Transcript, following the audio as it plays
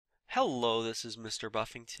Hello, this is Mr.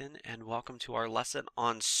 Buffington, and welcome to our lesson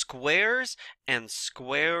on squares and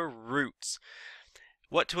square roots.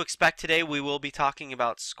 What to expect today, we will be talking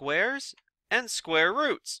about squares and square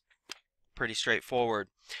roots. Pretty straightforward.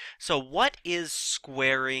 So what is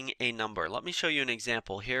squaring a number? Let me show you an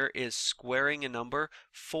example. Here is squaring a number.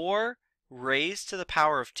 4 raised to the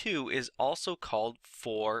power of 2 is also called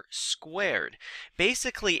 4 squared.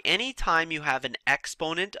 Basically, anytime you have an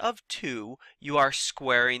exponent of 2, you are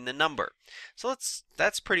squaring the number. So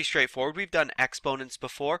that's pretty straightforward. We've done exponents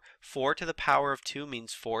before. 4 to the power of 2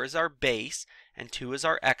 means 4 is our base and 2 is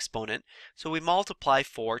our exponent. So we multiply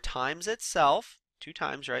 4 times itself. 2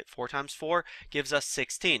 times, right? 4 times 4 gives us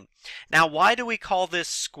 16. Now, why do we call this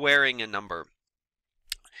squaring a number?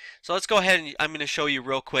 So let's go ahead and I'm going to show you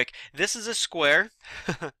real quick. This is a square.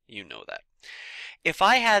 You know that. If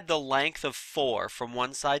I had the length of 4 from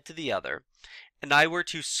one side to the other, and I were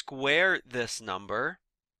to square this number,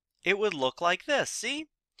 it would look like this. See?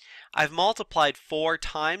 I've multiplied 4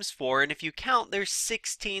 times 4, and if you count, there's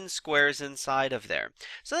 16 squares inside of there.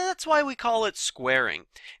 So that's why we call it squaring.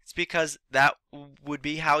 It's because that would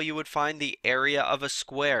be how you would find the area of a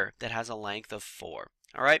square that has a length of 4.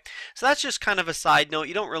 All right, so that's just kind of a side note.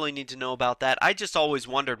 You don't really need to know about that. I just always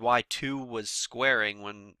wondered why 2 was squaring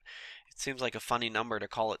when it seems like a funny number to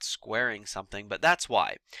call it squaring something, but that's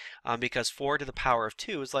why. Because 4 to the power of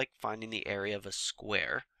 2 is like finding the area of a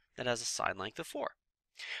square that has a side length of 4.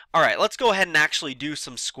 All right, let's go ahead and actually do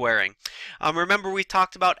some squaring. Remember we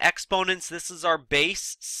talked about exponents. This is our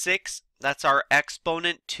base 6. That's our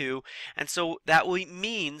exponent 2. And so that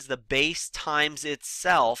means the base times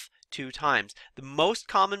itself 2 times. The most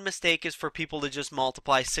common mistake is for people to just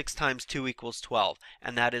multiply 6 times 2 equals 12.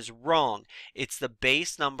 And that is wrong. It's the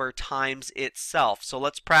base number times itself. So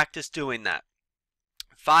let's practice doing that.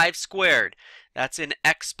 5 squared. That's in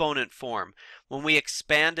exponent form. When we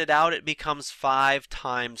expand it out, it becomes 5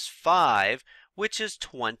 times 5, which is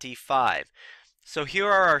 25. So here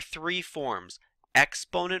are our 3 forms: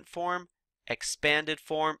 exponent form, expanded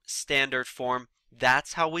form, standard form.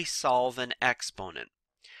 That's how we solve an exponent.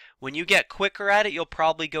 When you get quicker at it, you'll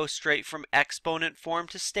probably go straight from exponent form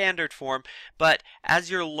to standard form, but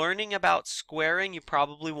as you're learning about squaring, you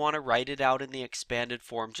probably want to write it out in the expanded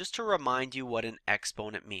form just to remind you what an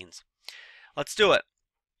exponent means. Let's do it.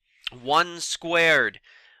 1 squared.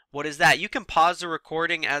 What is that? You can pause the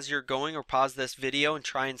recording as you're going or pause this video and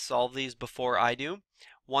try and solve these before I do.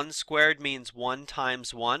 1 squared means 1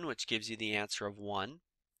 times 1, which gives you the answer of 1.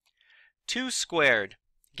 2 squared.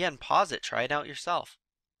 Again, pause it. Try it out yourself.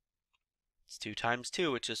 It's 2 times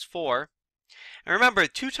 2, which is 4. And remember,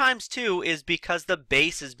 2 times 2 is because the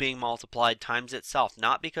base is being multiplied times itself,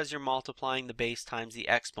 not because you're multiplying the base times the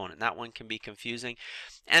exponent. That one can be confusing.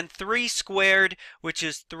 And 3 squared, which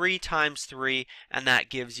is 3 times 3, and that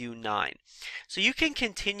gives you 9. So you can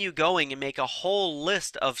continue going and make a whole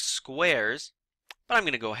list of squares, but I'm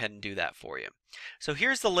going to go ahead and do that for you. So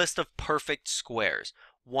here's the list of perfect squares.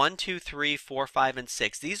 1, 2, 3, 4, 5, and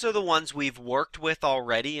 6. These are the ones we've worked with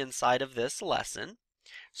already inside of this lesson.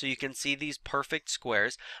 So you can see these perfect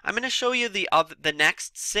squares. I'm going to show you the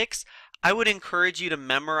next 6. I would encourage you to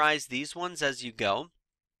memorize these ones as you go.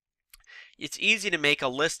 It's easy to make a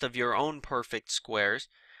list of your own perfect squares.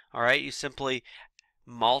 All right, you simply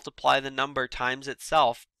multiply the number times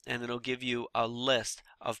itself, and it'll give you a list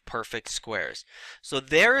of perfect squares. So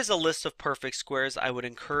there is a list of perfect squares. I would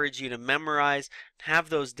encourage you to memorize, have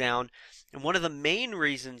those down. And one of the main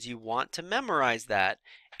reasons you want to memorize that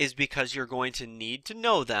is because you're going to need to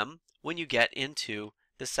know them when you get into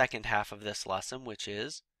the second half of this lesson, which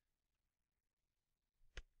is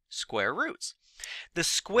square roots. The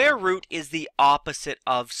square root is the opposite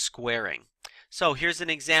of squaring. So here's an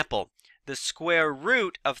example. The square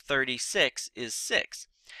root of 36 is 6.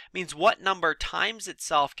 Means what number times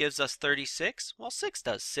itself gives us 36? Well, 6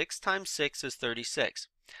 does. 6 times 6 is 36.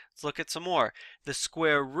 Let's look at some more. The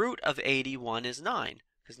square root of 81 is 9,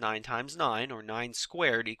 because 9 times 9, or 9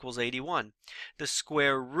 squared, equals 81. The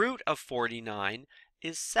square root of 49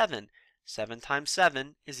 is 7. 7 times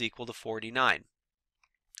 7 is equal to 49.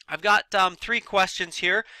 I've got 3 questions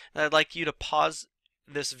here that I'd like you to pause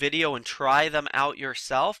this video and try them out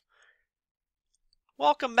yourself.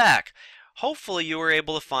 Welcome back. Hopefully you were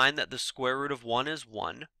able to find that the square root of 1 is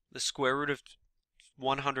 1, the square root of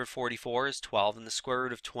 144 is 12, and the square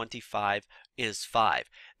root of 25 is 5.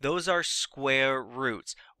 Those are square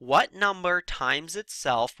roots. What number times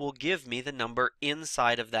itself will give me the number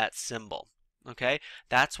inside of that symbol? Okay,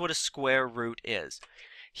 that's what a square root is.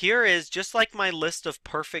 Here is, just like my list of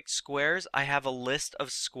perfect squares, I have a list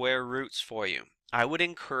of square roots for you. I would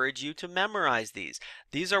encourage you to memorize these.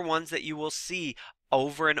 These are ones that you will see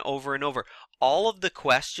over and over and over. All of the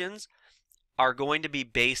questions are going to be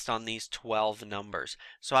based on these 12 numbers.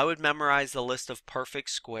 So I would memorize the list of perfect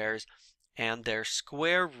squares and their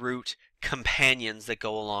square root companions that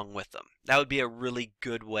go along with them. That would be a really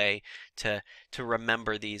good way to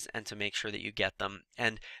remember these and to make sure that you get them.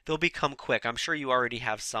 And they'll become quick. I'm sure you already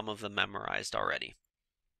have some of them memorized already.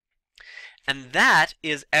 And that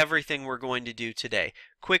is everything we're going to do today.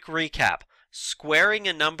 Quick recap. Squaring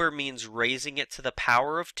a number means raising it to the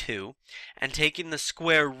power of 2, and taking the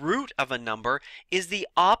square root of a number is the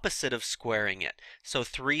opposite of squaring it. So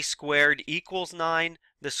 3 squared equals 9,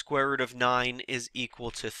 the square root of 9 is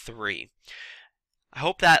equal to 3. I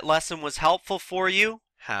hope that lesson was helpful for you.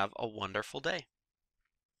 Have a wonderful day.